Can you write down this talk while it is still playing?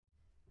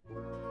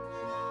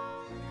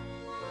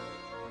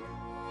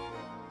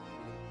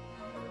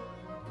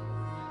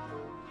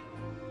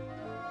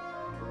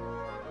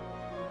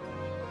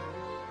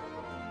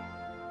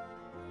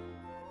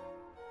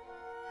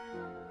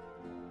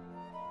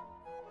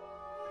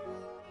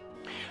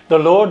The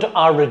Lord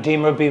our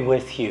Redeemer be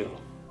with you.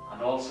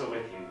 And also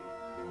with you.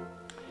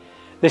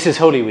 This is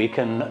Holy Week,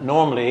 and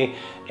normally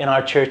in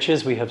our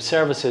churches we have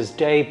services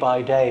day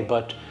by day,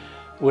 but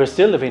we're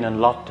still living in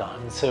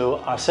lockdown, so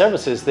our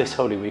services this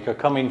Holy Week are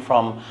coming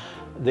from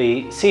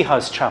the Sea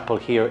House Chapel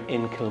here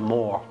in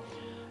Kilmore.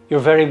 You're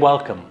very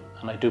welcome,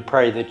 and I do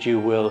pray that you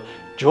will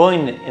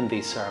join in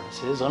these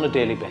services on a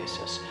daily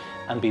basis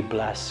and be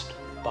blessed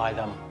by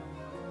them.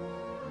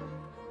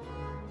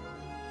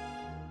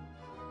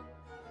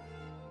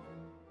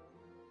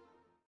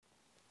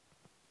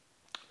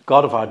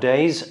 God of our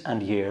days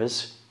and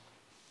years,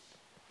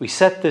 we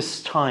set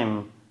this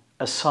time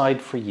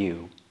aside for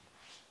you.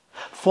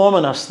 Form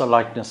in us the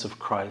likeness of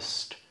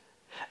Christ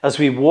as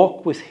we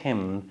walk with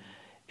him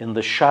in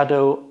the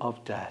shadow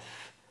of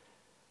death.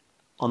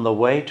 On the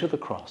way to the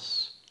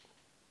cross,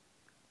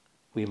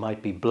 we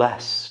might be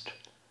blessed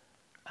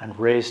and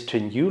raised to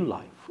new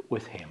life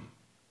with him.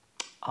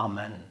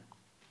 Amen.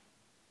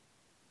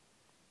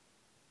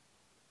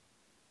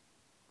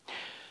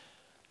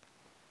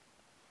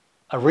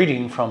 A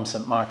reading from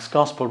St. Mark's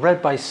Gospel,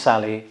 read by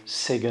Sally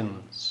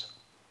Siggins.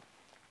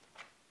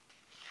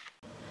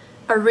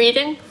 A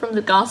reading from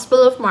the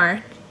Gospel of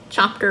Mark,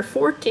 chapter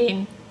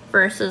 14,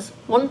 verses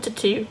 1 to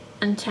 2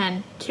 and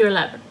 10 to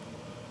 11.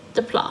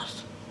 The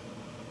plot.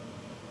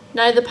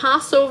 Now the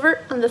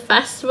Passover and the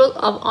festival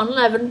of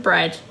unleavened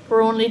bread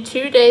were only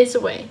 2 days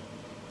away,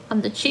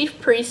 and the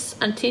chief priests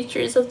and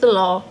teachers of the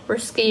law were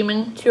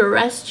scheming to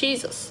arrest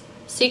Jesus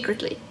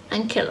secretly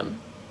and kill him.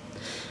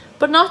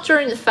 But not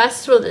during the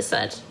festival, they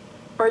said,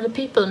 or the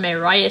people may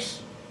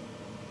riot.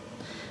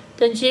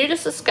 Then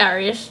Judas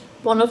Iscariot,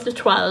 one of the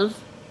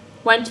 12,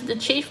 went to the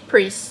chief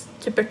priests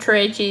to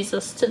betray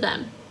Jesus to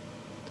them.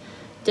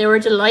 They were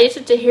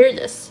delighted to hear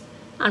this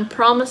and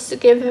promised to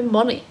give him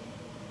money.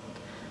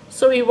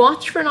 So he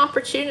watched for an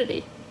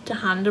opportunity to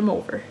hand him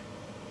over.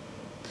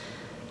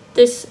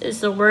 This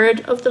is the word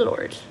of the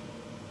Lord.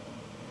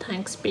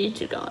 Thanks be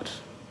to God.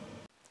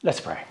 Let's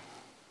pray.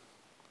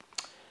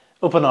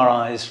 Open our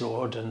eyes,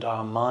 Lord, and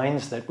our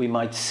minds that we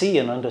might see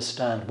and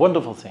understand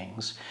wonderful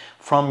things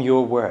from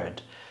your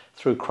word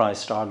through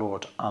Christ our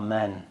Lord.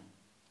 Amen.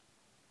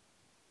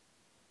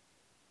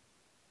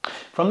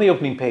 From the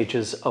opening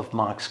pages of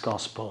Mark's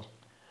Gospel,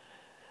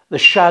 the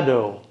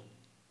shadow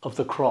of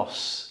the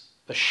cross,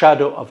 the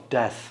shadow of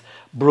death,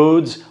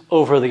 broods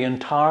over the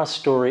entire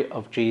story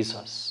of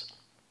Jesus.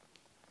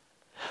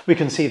 We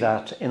can see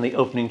that in the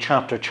opening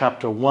chapter,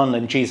 chapter 1,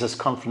 in Jesus'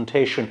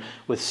 confrontation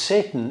with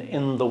Satan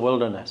in the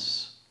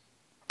wilderness.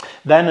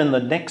 Then in the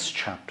next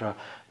chapter,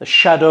 the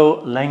shadow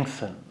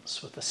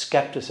lengthens with the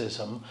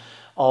skepticism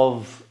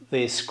of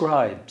the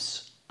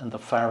scribes and the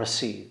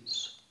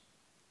Pharisees.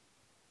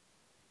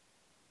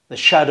 The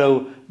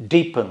shadow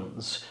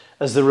deepens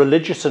as the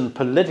religious and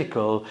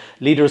political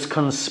leaders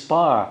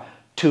conspire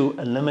to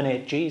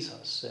eliminate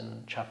Jesus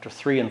in chapter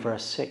 3 and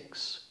verse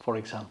 6, for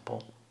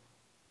example.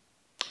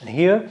 And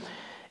here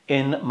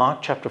in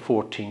Mark chapter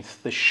 14,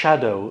 the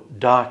shadow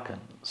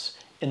darkens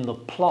in the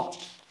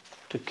plot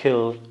to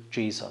kill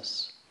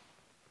Jesus.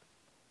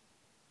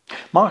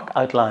 Mark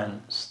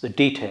outlines the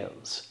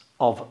details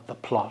of the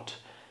plot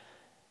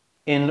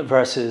in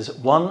verses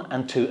 1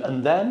 and 2,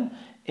 and then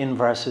in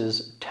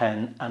verses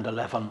 10 and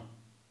 11.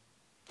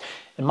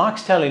 In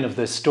Mark's telling of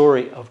the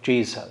story of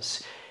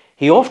Jesus,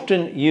 he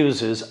often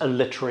uses a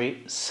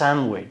literary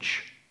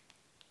sandwich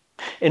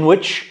in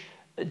which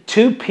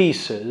two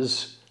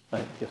pieces,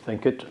 you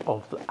think it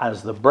of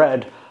as the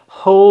bread,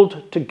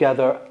 hold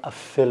together a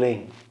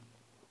filling.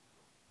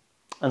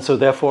 And so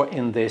therefore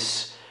in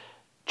this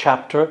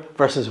chapter,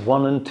 verses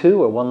 1 and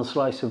 2 are one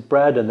slice of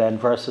bread, and then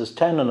verses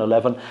 10 and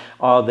 11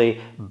 are the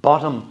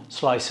bottom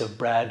slice of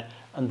bread,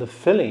 and the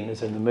filling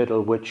is in the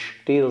middle, which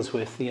deals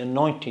with the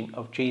anointing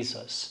of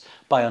Jesus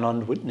by an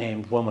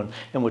unnamed woman,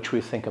 in which we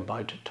think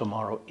about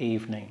tomorrow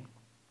evening.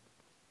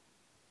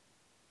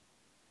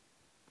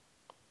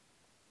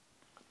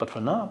 But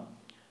for now,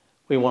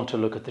 we want to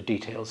look at the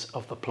details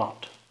of the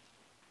plot.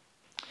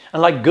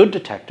 And like good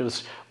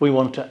detectives, we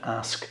want to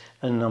ask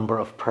a number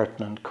of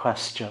pertinent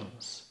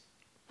questions.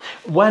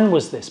 When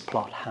was this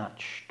plot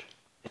hatched?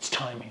 Its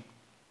timing.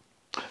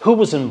 Who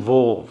was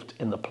involved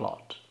in the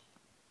plot?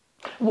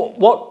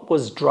 What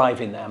was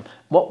driving them?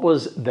 What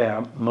was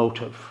their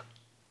motive?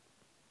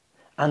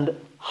 And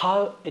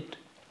how it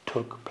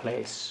took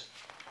place?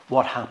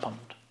 What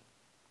happened?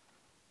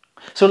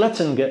 So let's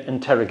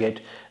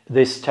interrogate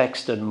this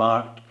text in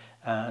Mark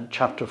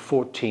chapter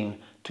 14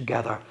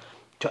 together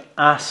to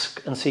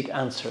ask and seek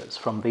answers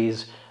from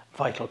these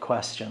vital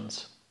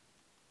questions.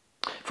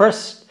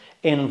 First,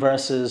 in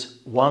verses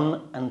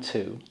 1 and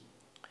 2,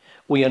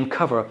 we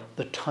uncover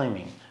the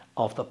timing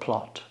of the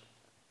plot.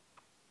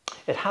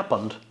 It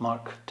happened,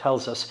 Mark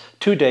tells us,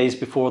 2 days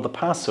before the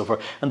Passover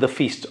and the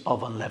Feast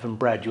of Unleavened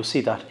Bread. You'll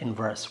see that in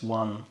verse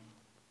 1.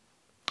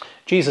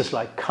 Jesus,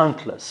 like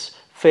countless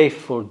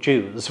faithful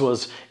Jews,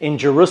 was in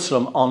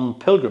Jerusalem on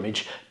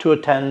pilgrimage to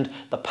attend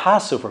the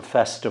Passover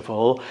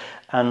festival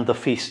and the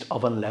Feast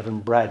of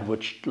Unleavened Bread,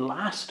 which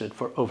lasted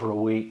for over a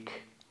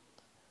week.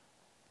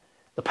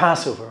 The The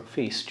Passover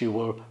feast, you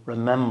will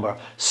remember,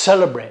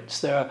 celebrates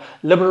their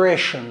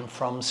liberation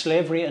from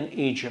slavery in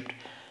Egypt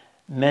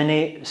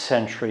many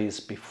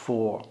centuries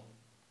before.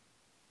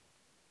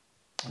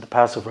 The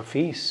Passover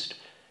feast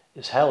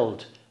is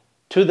held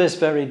to this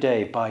very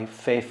day by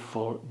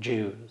faithful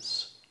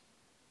Jews.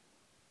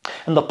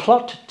 And the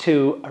plot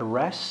to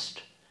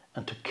arrest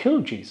and to kill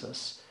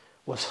Jesus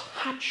was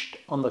hatched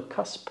on the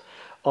cusp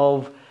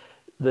of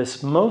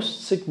this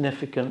most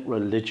significant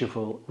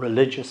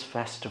religious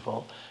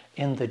festival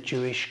in the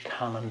Jewish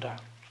calendar.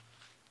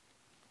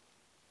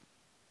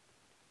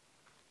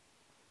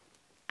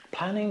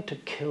 Planning to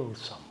kill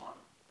someone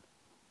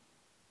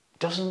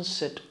doesn't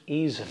sit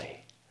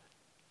easily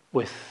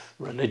with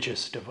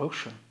religious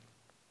devotion,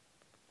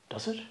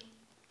 does it?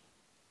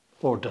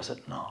 Or does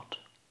it not?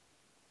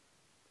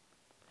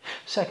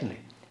 Secondly,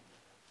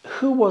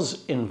 who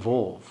was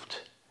involved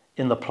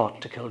in the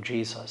plot to kill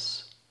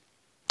Jesus?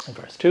 In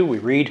verse 2, we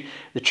read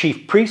the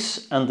chief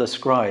priests and the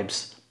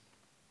scribes,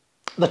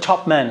 the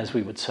top men, as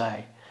we would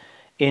say,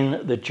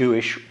 in the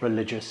Jewish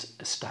religious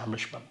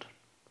establishment.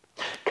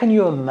 Can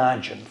you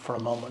imagine for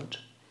a moment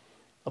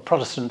the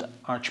Protestant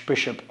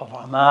Archbishop of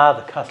Armagh,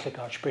 the Catholic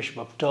Archbishop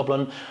of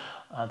Dublin,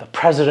 the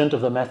President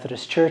of the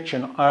Methodist Church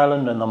in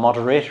Ireland and the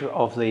moderator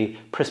of the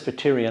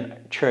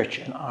Presbyterian Church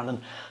in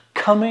Ireland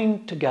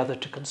coming together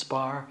to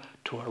conspire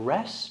to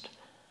arrest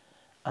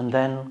and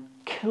then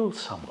kill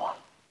someone?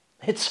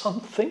 It's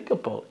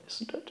unthinkable,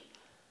 isn't it?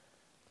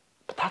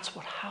 But that's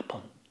what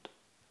happened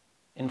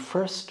in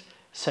first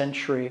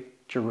century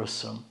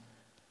Jerusalem.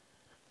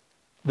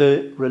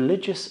 The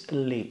religious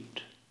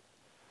elite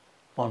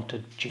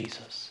wanted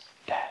Jesus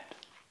dead.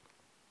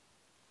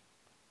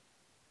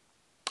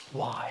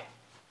 Why?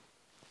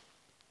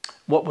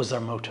 What was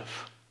their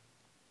motive?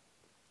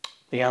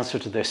 The answer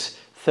to this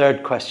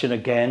third question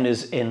again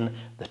is in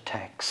the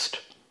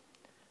text.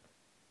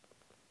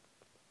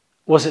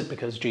 Was it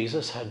because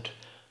Jesus had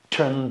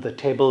turned the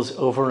tables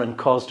over and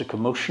caused a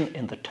commotion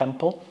in the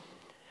temple?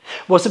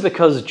 Was it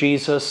because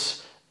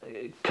Jesus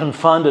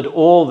confounded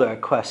all their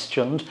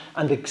questions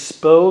and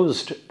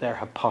exposed their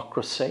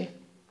hypocrisy?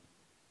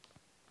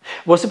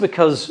 Was it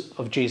because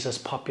of Jesus'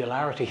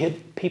 popularity? He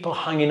had people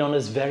hanging on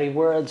his very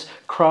words.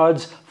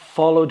 Crowds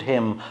followed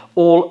him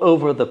all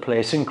over the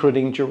place,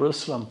 including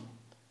Jerusalem.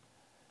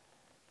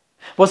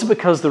 Was it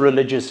because the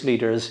religious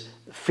leaders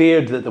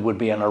feared that there would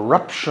be an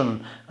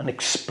eruption, an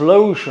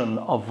explosion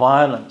of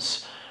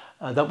violence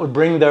that would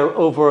bring their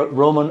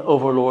Roman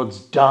overlords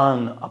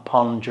down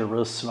upon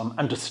Jerusalem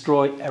and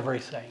destroy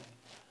everything?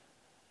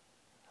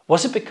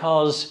 Was it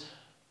because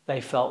they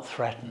felt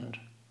threatened?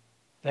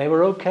 They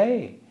were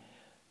okay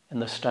in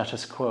the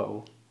status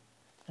quo,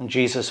 and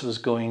Jesus was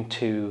going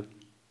to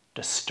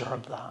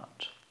disturb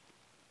that.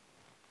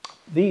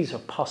 These are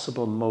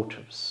possible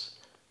motives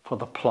for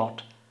the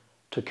plot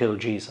to kill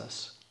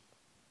Jesus.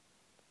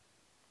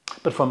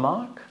 But for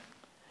Mark,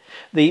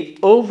 the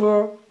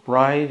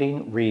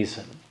overriding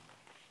reason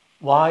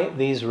why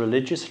these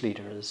religious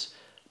leaders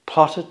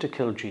plotted to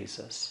kill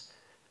Jesus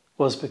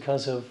was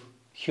because of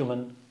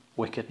human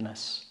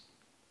wickedness,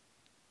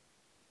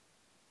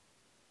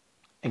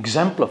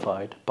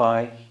 exemplified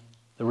by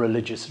the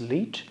religious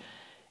elite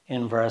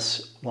in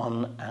verse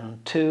 1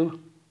 and 2,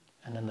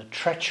 and in the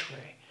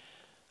treachery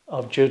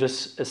of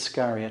Judas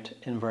Iscariot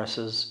in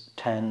verses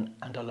 10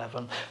 and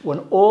 11. When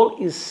all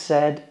is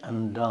said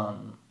and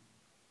done,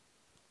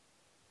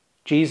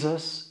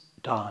 Jesus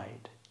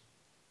died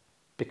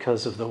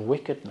because of the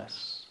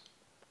wickedness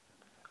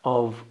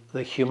of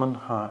the human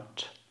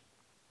heart.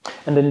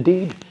 And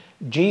indeed,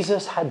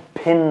 Jesus had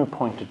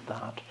pinpointed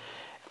that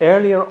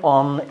earlier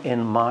on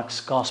in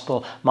Mark's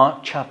Gospel,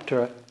 Mark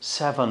chapter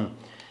 7.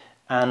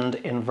 And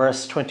in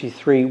verse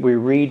 23, we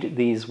read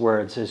these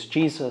words as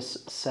Jesus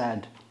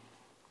said,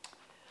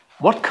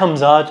 "What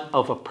comes out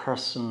of a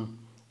person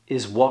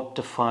is what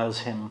defiles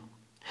him.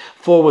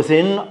 For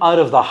within, out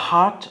of the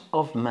heart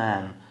of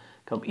man,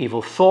 come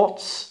evil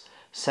thoughts,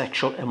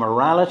 sexual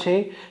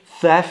immorality,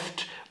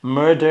 theft,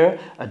 murder,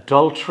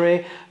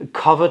 adultery,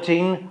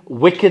 coveting,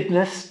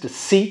 wickedness,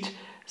 deceit,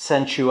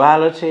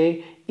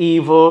 sensuality,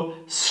 evil,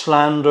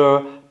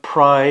 slander,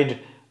 pride,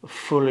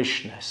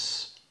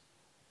 foolishness."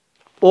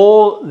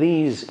 All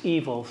these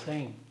evil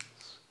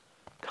things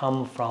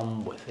come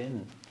from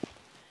within,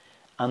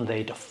 and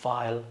they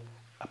defile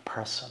a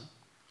person.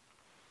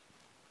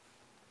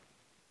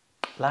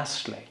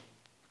 Lastly,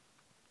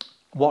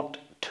 what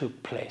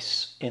took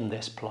place in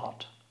this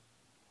plot?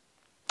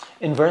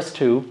 In verse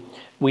 2,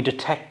 we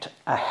detect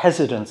a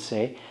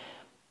hesitancy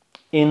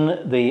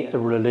in the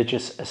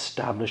religious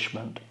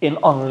establishment in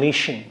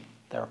unleashing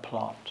their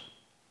plot.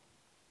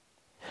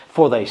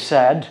 For they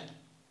said,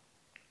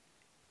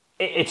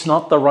 it's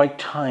not the right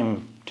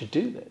time to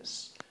do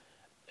this.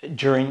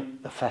 During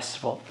the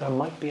festival, there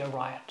might be a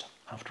riot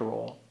after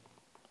all.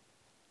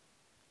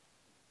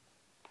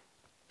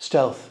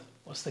 Stealth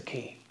was the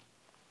key.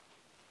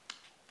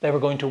 They were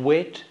going to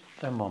wait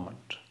their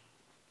moment.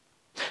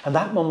 And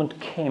that moment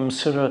came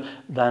sooner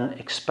than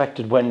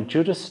expected when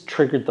Judas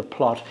triggered the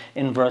plot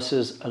in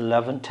verses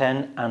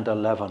 10 and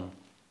 11.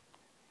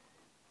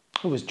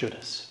 Who was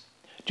Judas?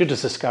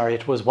 Judas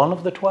Iscariot was one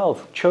of the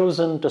 12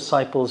 chosen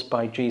disciples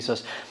by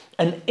Jesus,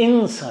 an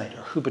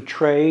insider who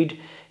betrayed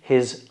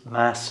his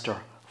master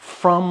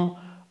from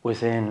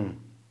within,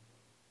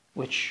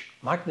 which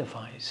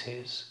magnifies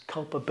his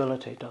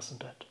culpability,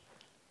 doesn't it?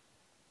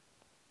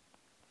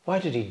 Why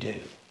did he do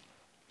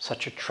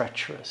such a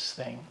treacherous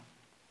thing?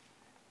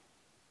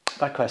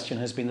 That question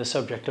has been the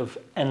subject of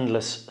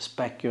endless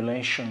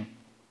speculation.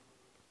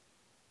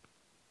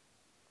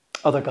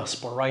 Other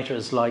gospel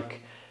writers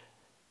like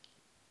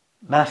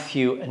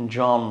Matthew and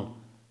John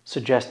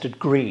suggested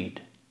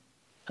greed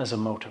as a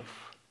motive.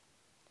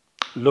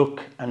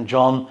 Luke and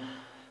John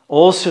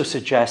also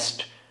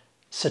suggest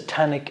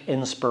satanic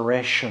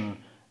inspiration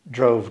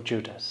drove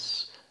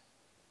Judas.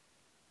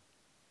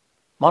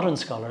 Modern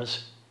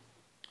scholars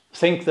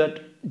think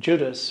that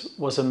Judas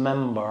was a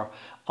member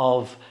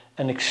of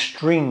an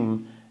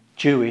extreme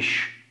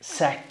Jewish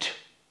sect,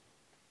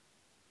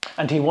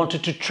 and he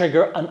wanted to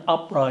trigger an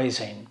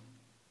uprising,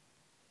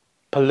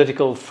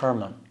 political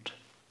ferment.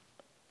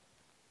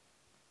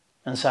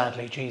 And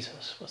sadly,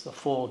 Jesus was the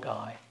fall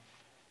guy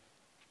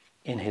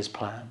in his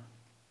plan.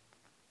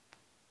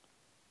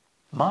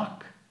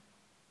 Mark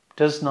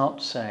does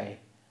not say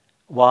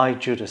why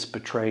Judas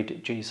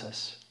betrayed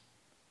Jesus.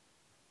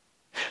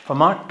 For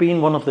Mark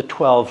being one of the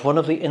 12, one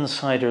of the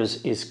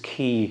insiders is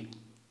key.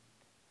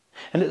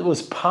 And it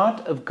was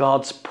part of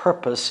God's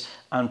purpose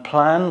and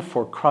plan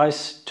for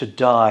Christ to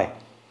die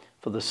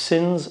for the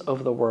sins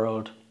of the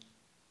world.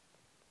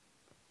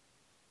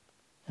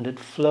 And it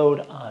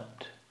flowed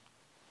out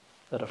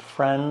that a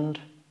friend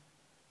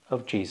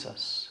of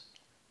Jesus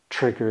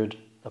triggered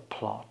the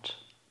plot.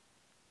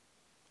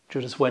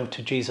 Judas went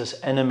to Jesus'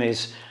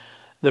 enemies,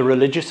 the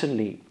religious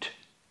elite,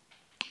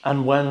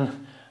 and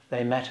when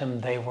they met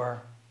him, they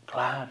were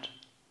glad.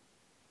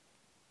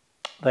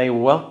 They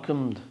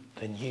welcomed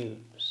the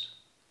news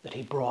that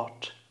he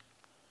brought,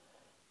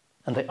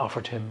 and they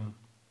offered him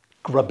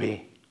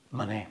grubby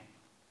money.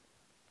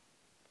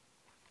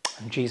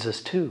 And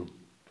Jesus too,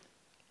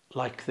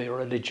 like the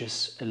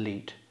religious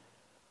elite,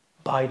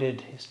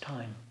 bided his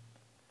time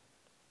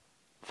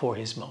for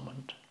his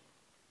moment.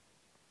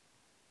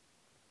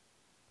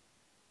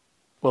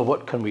 Well,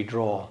 what can we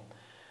draw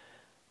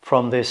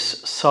from this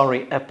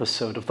sorry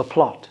episode of the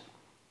plot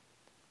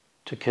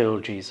to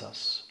kill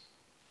Jesus?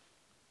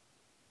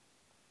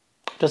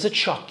 Does it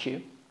shock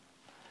you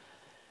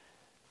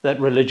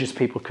that religious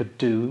people could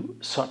do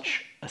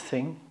such a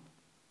thing?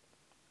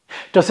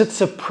 Does it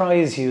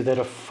surprise you that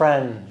a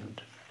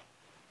friend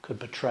could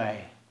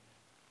betray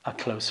a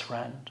close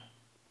friend?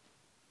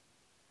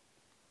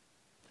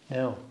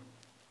 No.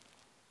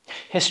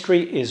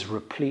 History is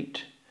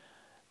replete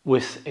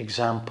with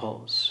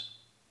examples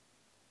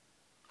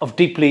of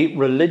deeply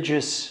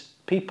religious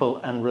people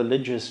and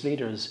religious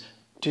leaders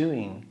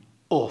doing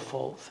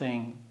awful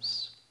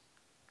things.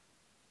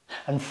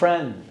 And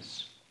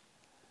friends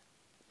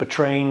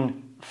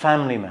betraying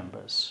family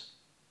members,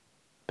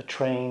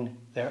 betraying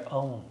their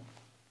own.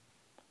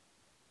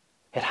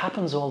 It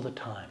happens all the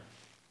time.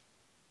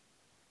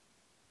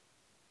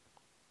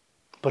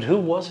 But who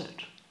was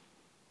it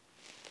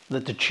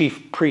that the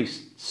chief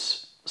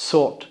priests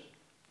sought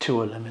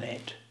to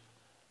eliminate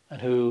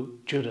and who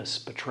Judas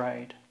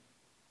betrayed?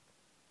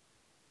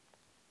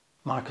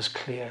 Mark is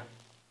clear.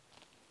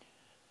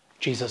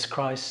 Jesus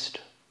Christ,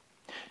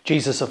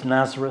 Jesus of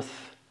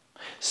Nazareth,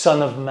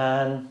 Son of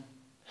Man,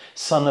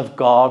 Son of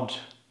God,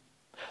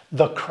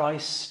 the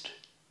Christ,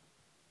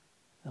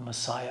 the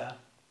Messiah,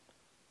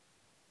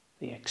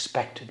 the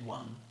expected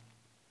one,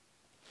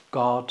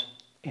 God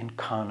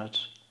incarnate,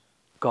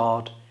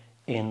 God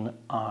in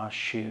our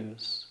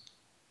shoes.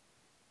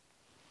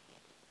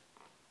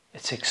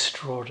 It's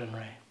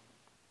extraordinary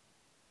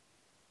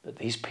that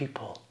these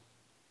people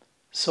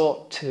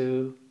sought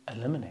to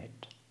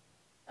eliminate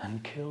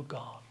and kill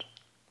God.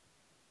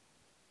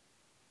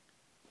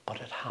 But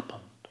it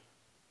happened,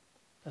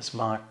 as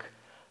Mark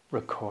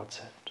records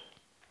it.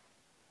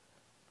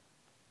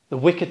 The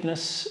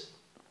wickedness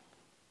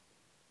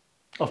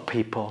of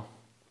people,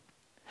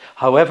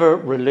 however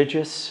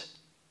religious,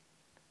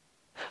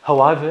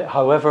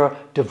 however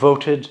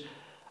devoted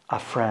a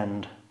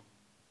friend.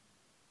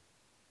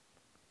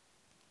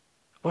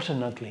 What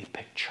an ugly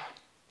picture.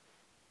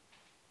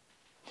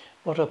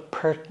 What a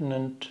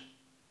pertinent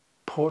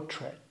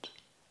portrait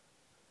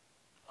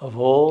of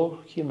all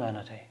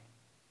humanity.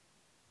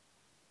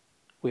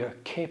 We are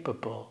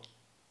capable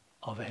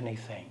of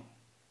anything.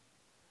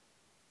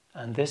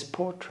 And this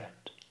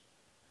portrait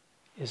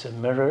is a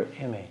mirror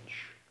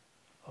image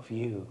of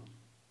you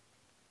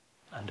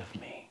and of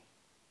me.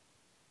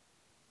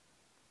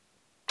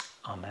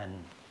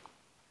 Amen.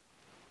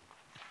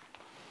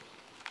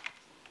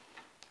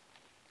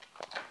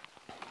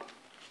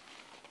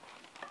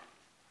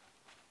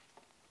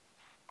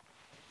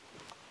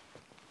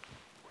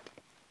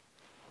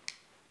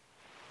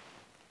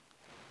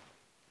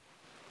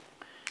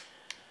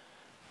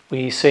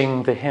 We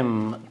sing the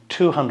hymn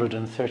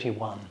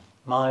 231,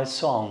 My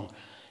Song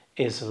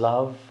is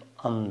Love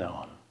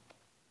Unknown.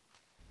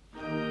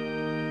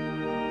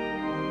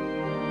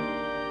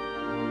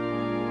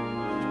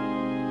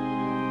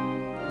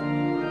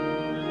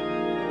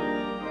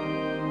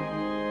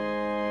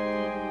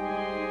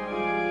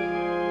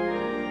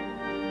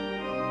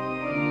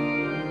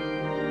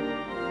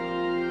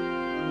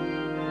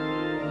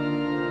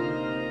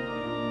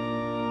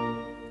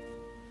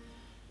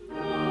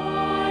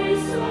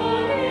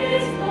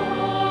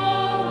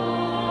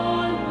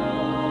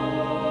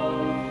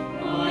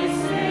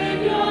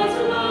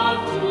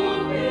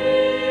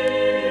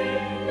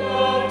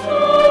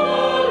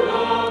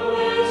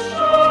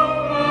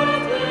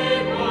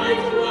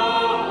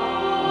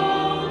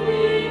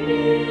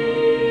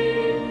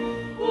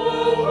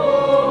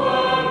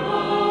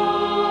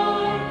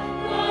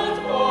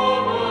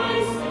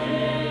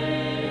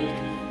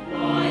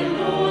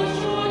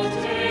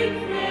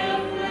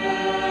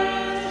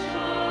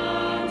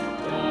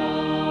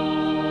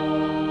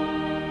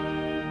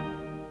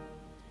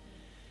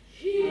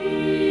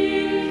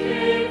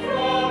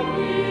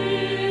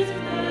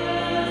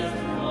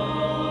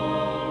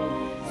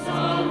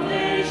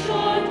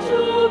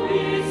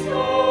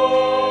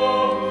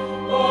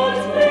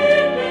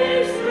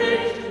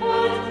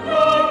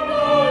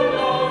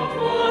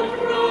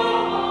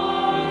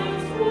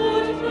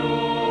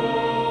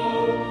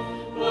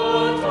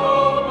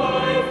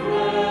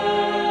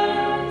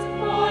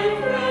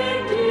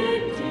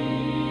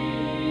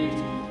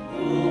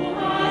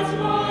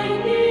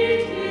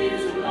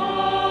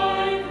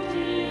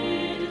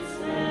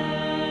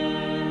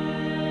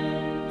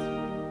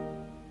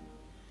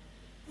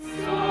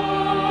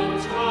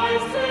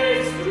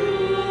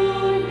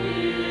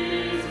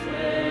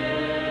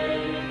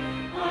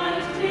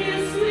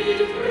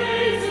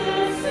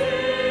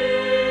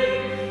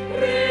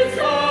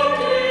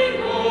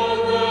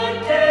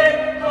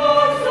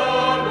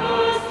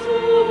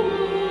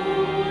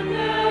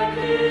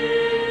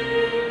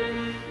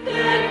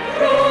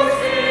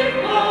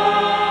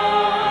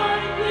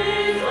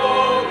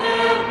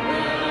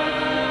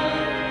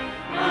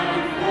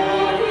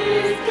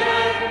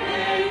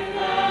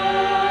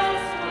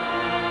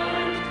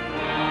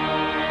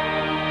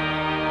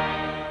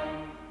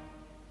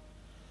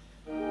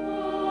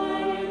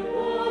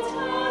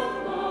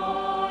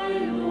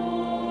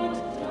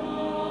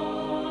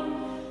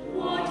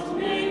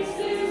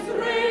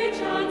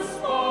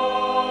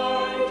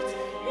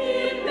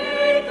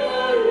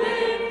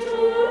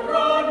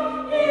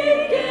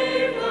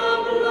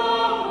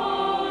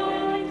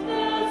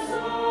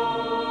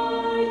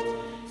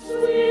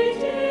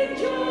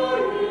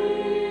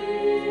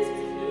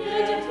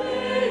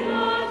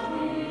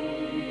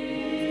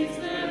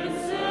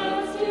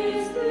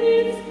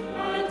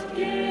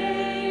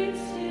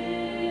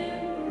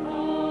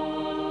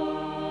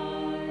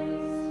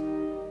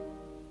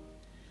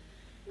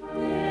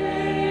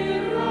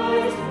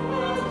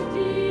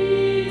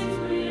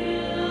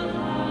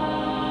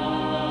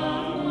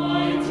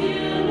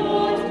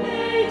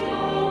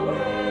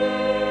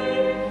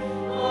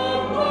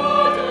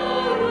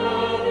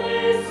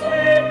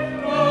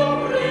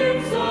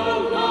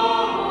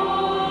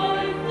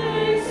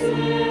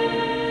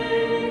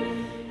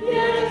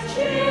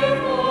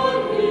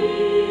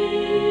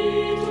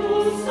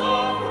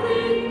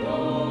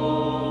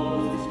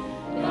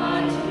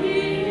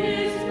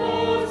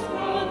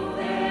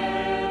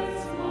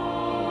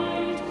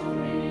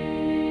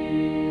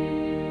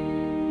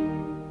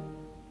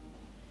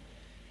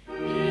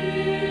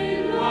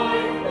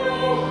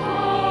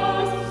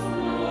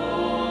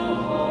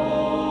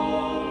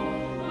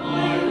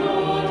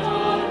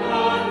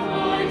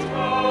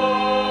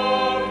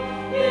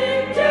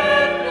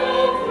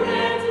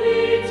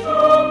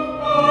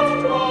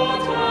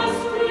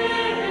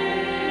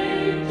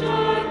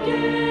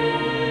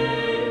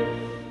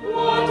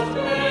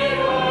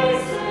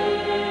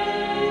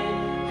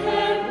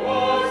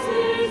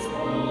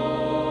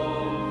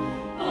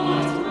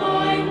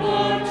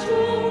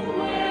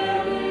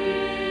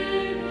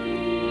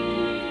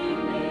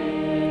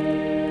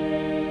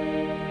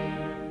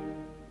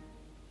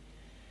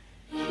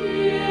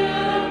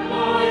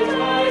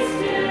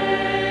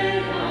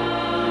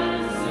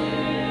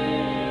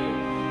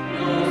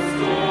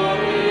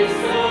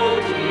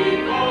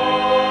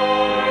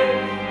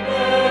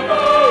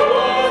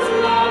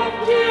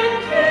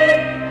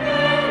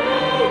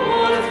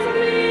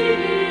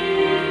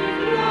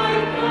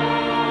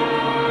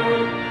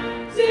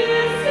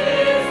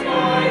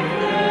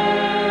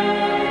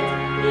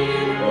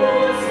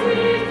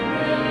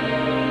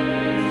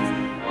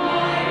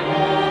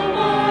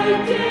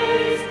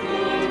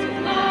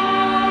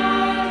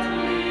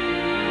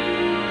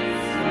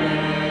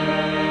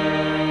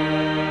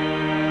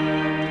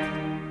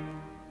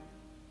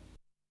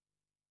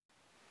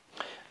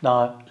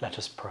 Now let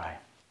us pray.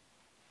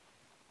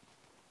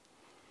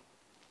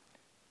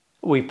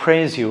 We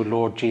praise you,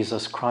 Lord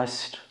Jesus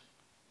Christ,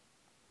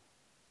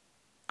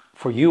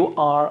 for you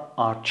are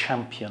our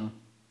champion,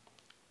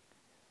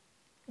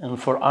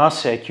 and for our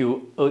sake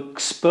you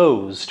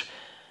exposed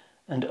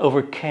and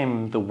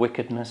overcame the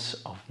wickedness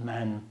of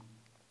men.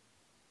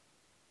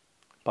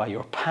 By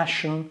your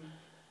passion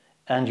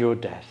and your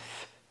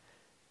death,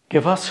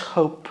 give us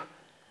hope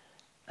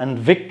and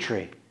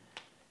victory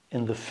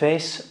in the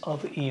face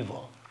of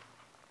evil.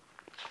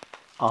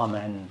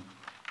 Amen.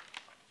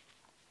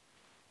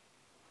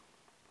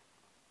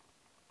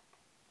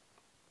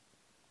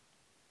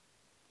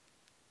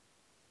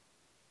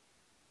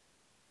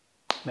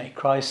 May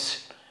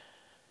Christ,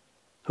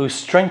 who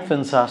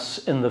strengthens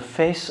us in the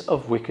face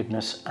of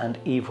wickedness and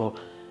evil,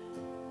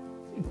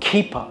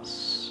 keep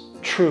us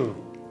true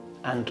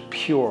and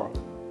pure,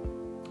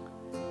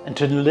 and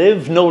to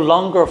live no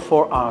longer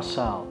for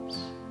ourselves,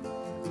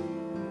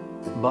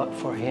 but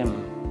for him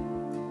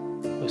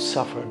who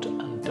suffered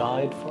and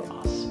died for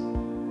us